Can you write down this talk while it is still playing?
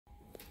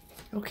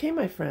Okay,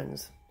 my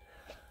friends,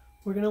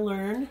 we're going to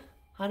learn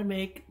how to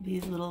make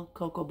these little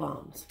cocoa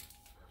bombs.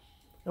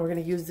 And we're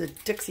going to use the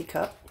Dixie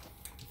cup.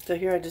 So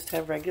here I just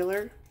have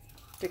regular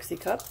Dixie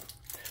cup.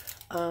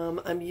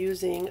 I'm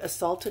using a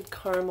salted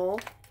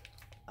caramel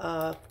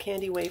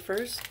candy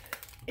wafers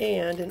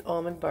and an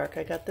almond bark.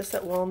 I got this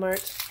at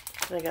Walmart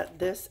and I got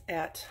this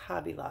at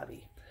Hobby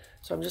Lobby.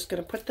 So I'm just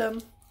going to put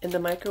them in the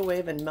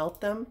microwave and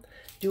melt them.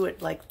 Do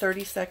it like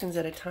 30 seconds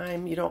at a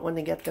time. You don't want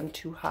to get them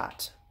too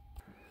hot.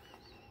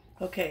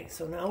 Okay,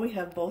 so now we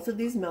have both of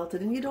these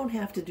melted, and you don't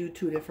have to do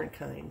two different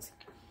kinds.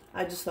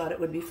 I just thought it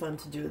would be fun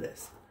to do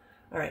this.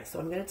 All right, so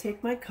I'm going to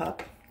take my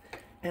cup,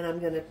 and I'm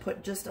going to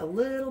put just a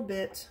little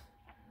bit,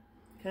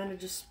 kind of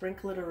just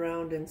sprinkle it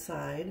around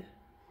inside.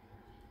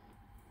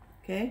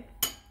 Okay,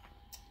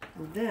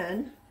 and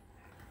then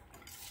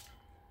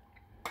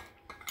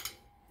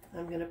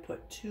I'm going to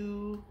put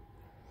 2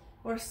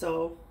 or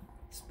so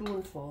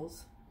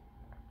spoonfuls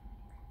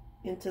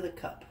into the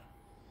cup.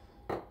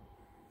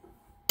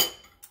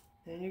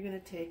 Then you're going to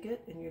take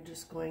it and you're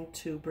just going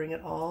to bring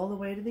it all the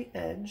way to the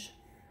edge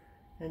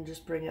and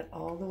just bring it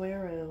all the way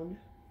around.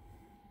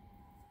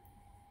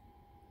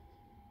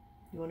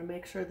 You want to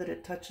make sure that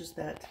it touches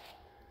that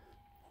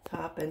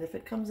top, and if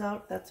it comes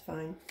out, that's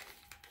fine.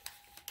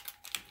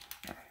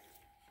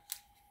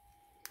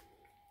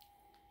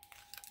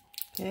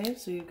 Okay,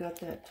 so you've got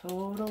that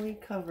totally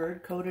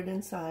covered, coated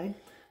inside,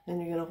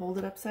 and you're going to hold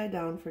it upside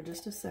down for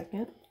just a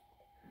second.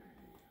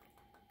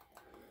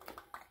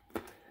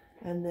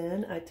 And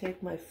then I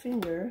take my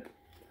finger,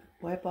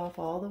 wipe off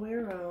all the way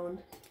around,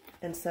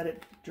 and set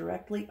it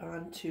directly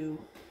onto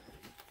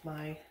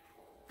my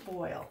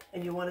foil.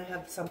 And you want to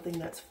have something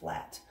that's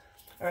flat.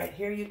 All right,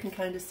 here you can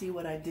kind of see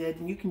what I did,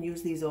 and you can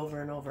use these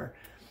over and over.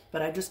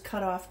 But I just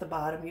cut off the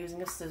bottom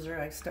using a scissor.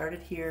 I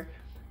started here,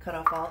 cut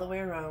off all the way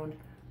around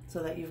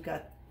so that you've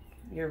got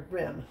your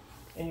rim.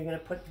 And you're going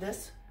to put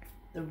this,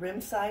 the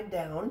rim side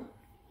down,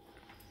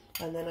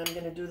 and then I'm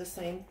going to do the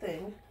same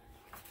thing.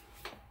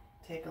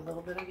 Take a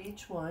little bit of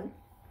each one,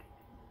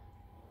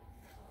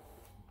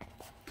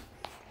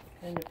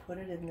 kind of put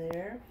it in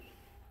there.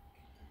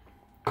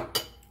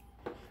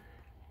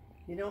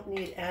 You don't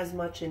need as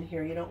much in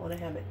here. You don't want to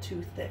have it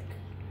too thick.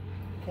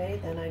 Okay,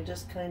 then I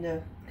just kind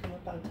of come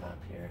up on top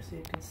here so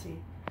you can see.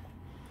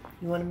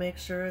 You want to make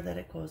sure that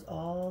it goes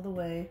all the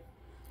way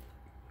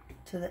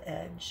to the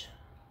edge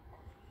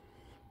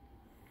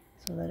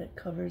so that it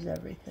covers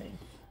everything.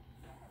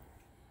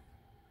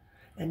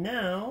 And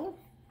now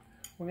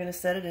we're going to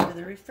set it into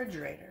the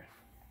refrigerator.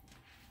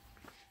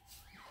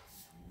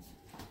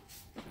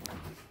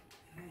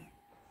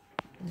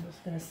 I'm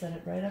just going to set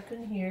it right up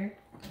in here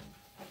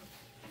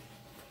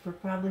for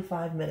probably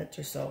 5 minutes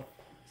or so.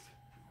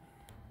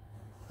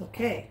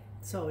 Okay,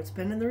 so it's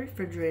been in the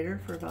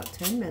refrigerator for about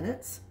 10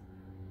 minutes.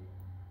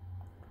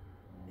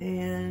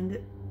 And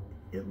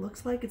it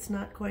looks like it's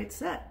not quite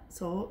set.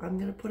 So I'm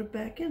going to put it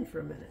back in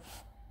for a minute.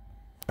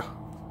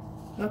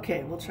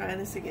 Okay, we'll try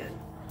this again.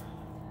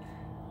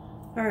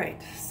 All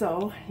right,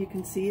 so you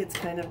can see it's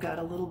kind of got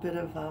a little bit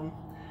of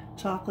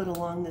chocolate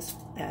along this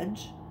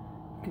edge.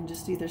 You can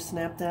just either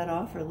snap that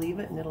off or leave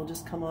it and it'll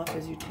just come off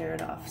as you tear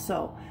it off.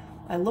 So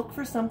I look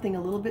for something a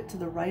little bit to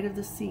the right of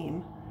the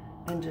seam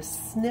and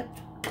just snip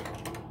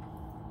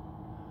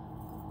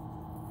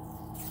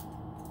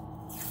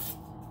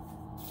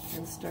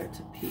and start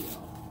to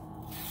peel.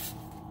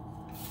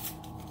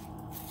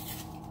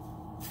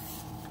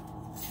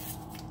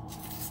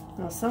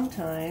 Now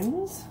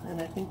sometimes,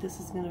 and I think this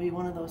is going to be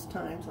one of those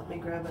times, let me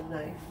grab a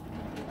knife.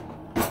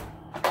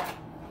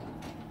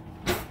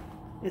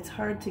 It's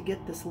hard to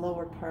get this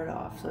lower part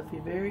off, so if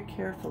you very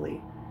carefully,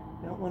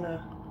 you don't want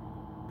to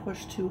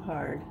push too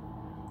hard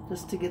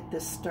just to get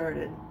this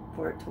started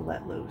for it to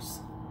let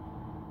loose.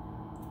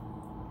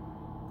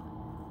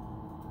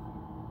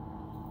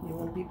 You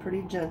want to be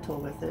pretty gentle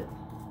with it.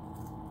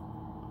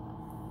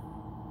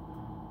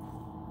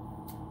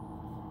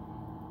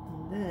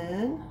 And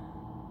then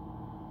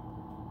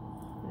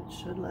it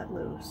should let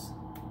loose.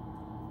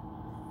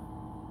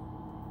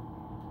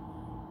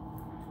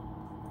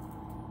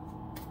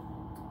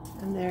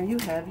 And there you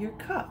have your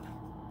cup.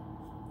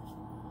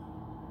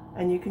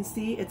 And you can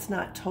see it's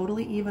not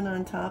totally even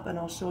on top, and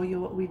I'll show you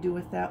what we do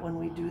with that when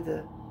we do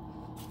the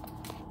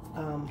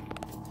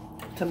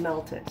to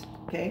melt it.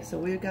 Okay, so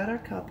we've got our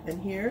cup, and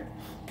here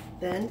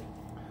then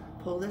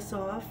pull this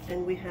off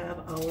and we have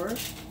our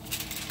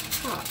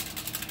top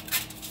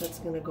that's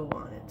going to go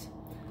on it.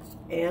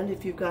 And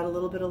if you've got a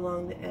little bit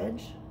along the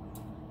edge,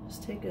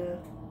 just take a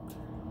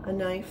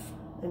knife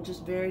and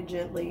just very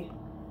gently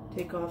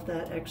take off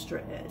that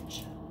extra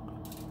edge.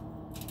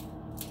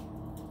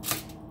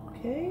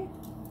 Okay.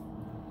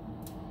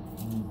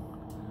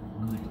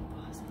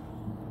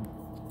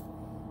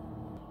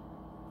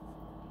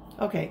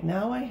 Okay,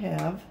 now I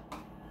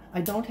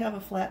don't have a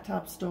flat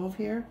top stove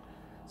here,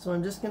 so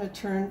I'm just going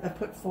to I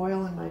put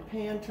foil in my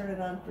pan, turn it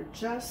on for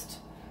just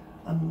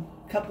a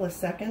couple of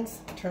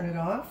seconds, turn it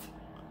off,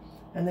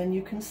 and then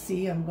you can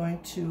see I'm going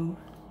to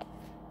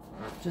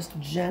just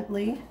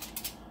gently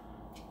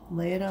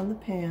lay it on the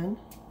pan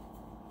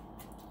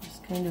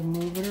Just kind of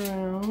move it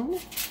around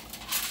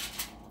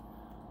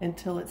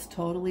until it's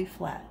totally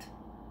flat.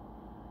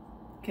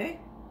 Okay?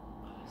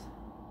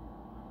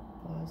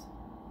 Pause.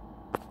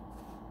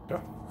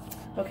 Yeah.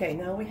 Okay,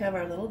 now we have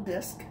our little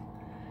disc,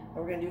 and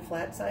we're going to do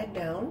flat side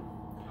down.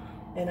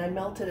 And I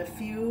melted a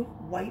few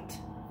white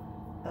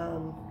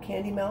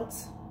candy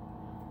melts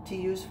to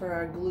use for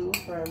our glue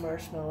for our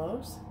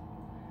marshmallows.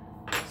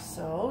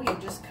 So you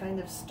just kind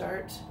of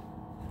start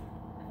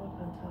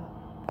up on top,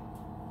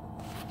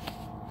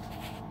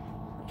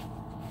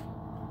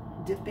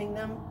 dipping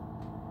them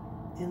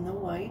in the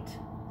white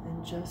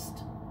and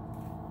just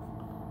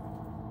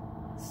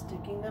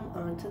sticking them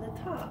onto the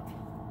top.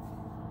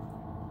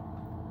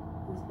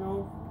 There's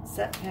no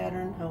set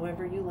pattern,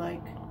 however you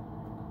like.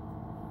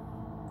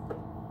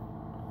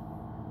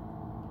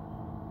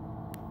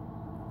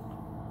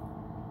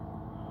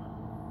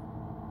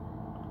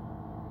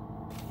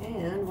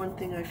 And one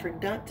thing I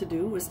forgot to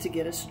do was to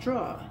get a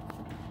straw.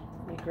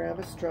 Let me grab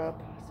a straw.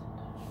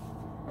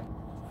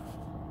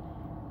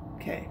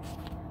 Okay,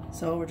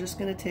 so we're just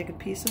going to take a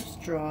piece of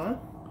straw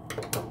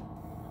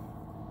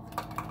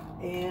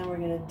and we're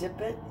going to dip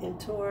it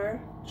into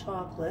our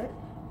chocolate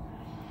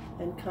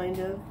and kind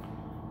of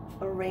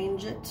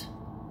arrange it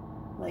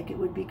like it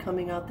would be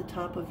coming out the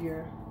top of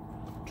your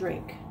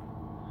drink.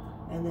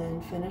 And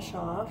then finish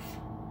off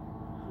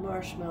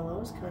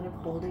marshmallows, kind of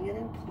holding it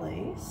in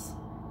place.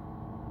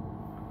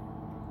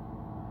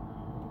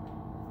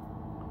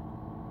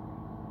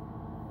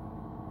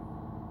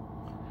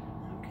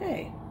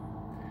 Okay,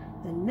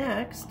 then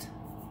next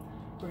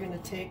we're going to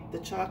take the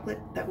chocolate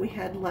that we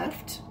had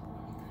left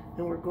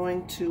and we're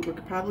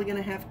probably going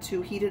to have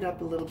to heat it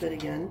up a little bit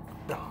again.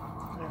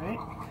 Alright,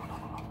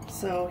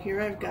 so here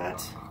I've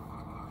got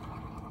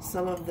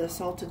some of the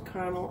salted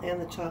caramel and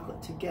the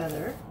chocolate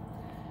together.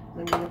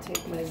 And I'm going to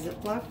take my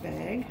Ziploc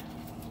bag,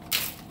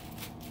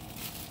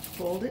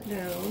 fold it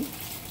down,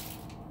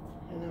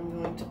 and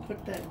I'm going to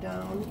put that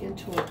down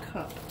into a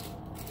cup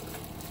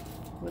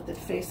with it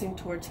facing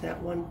towards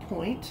that one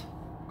point.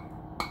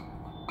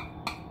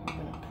 I'm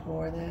going to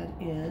pour that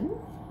in.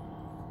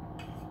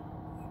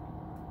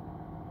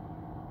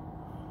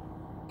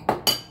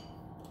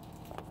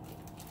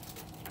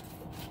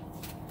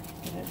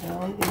 Get it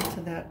down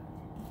into that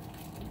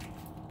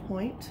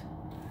point,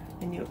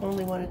 and you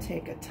only want to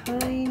take a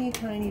tiny,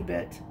 tiny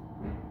bit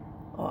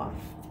off.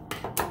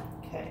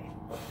 Okay,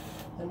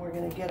 then we're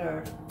going to get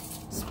our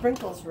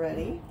sprinkles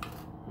ready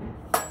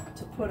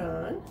to put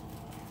on.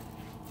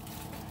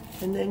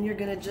 And then you're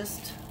going to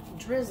just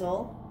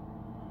drizzle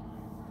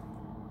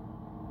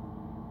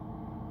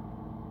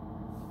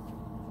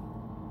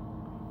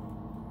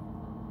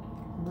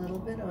a little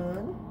bit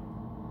on.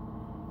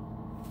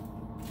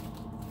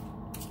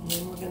 And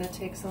then we're going to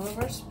take some of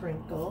our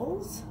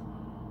sprinkles.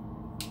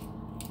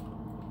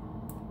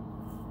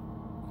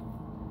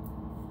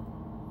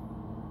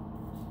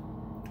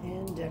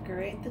 And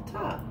decorate the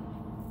top.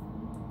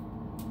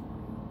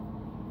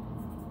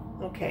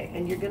 Okay,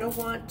 and you're going to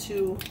want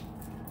to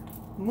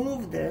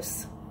move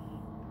this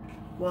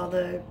while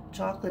the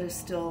chocolate is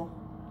still,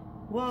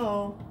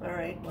 whoa, all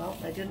right, well,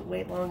 I didn't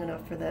wait long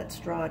enough for that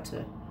straw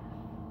to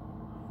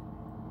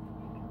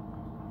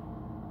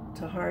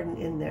harden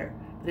in there.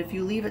 But if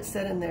you leave it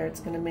set in there, it's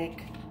going to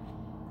make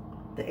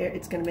the air,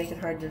 it's going to make it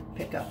hard to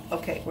pick up.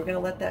 Okay, we're going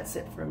to let that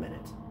sit for a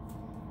minute.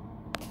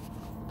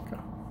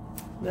 Okay.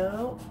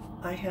 Now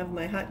I have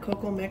my hot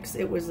cocoa mix.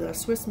 It was a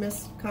Swiss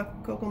Miss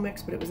cocoa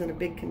mix, but it was in a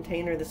big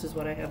container. This is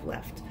what I have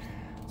left.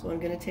 So I'm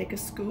going to take a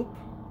scoop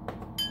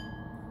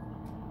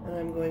and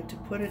I'm going to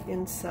put it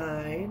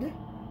inside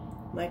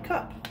my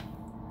cup.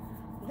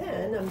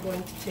 Then I'm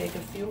going to take a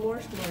few more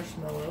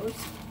marshmallows,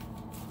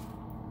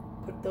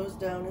 put those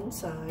down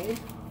inside.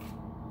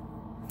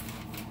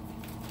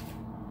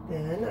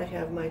 Then I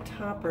have my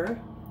topper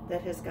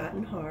that has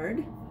gotten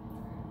hard,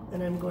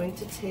 and I'm going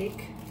to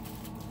take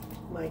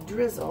my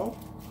drizzle.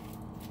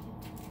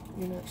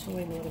 You're not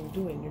showing what I'm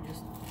doing, you're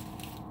just...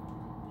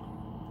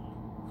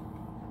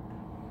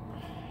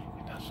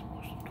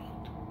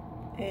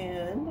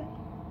 And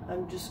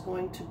I'm just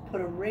going to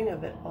put a ring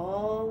of it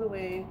all the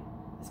way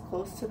as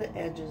close to the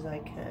edge as I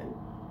can.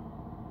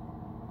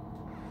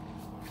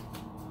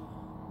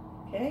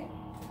 Okay,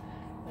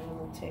 and I'm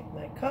going to take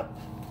my cup,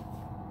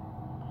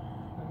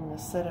 I'm going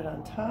to set it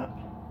on top,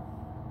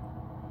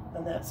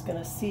 and that's going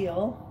to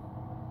seal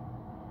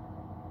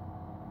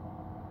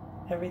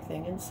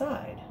everything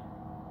inside.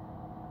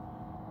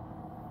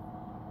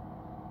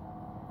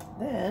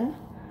 Then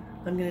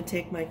I'm going to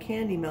take my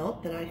candy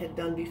melt that I had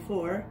done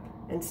before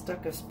and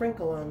stuck a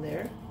sprinkle on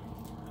there.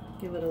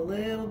 Give it a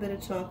little bit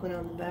of chocolate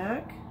on the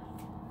back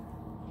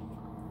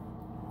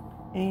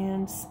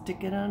and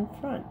stick it on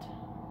front.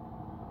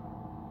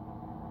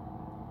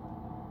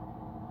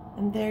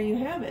 And there you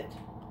have it.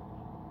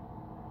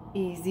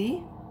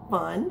 Easy,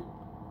 fun,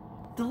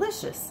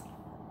 delicious.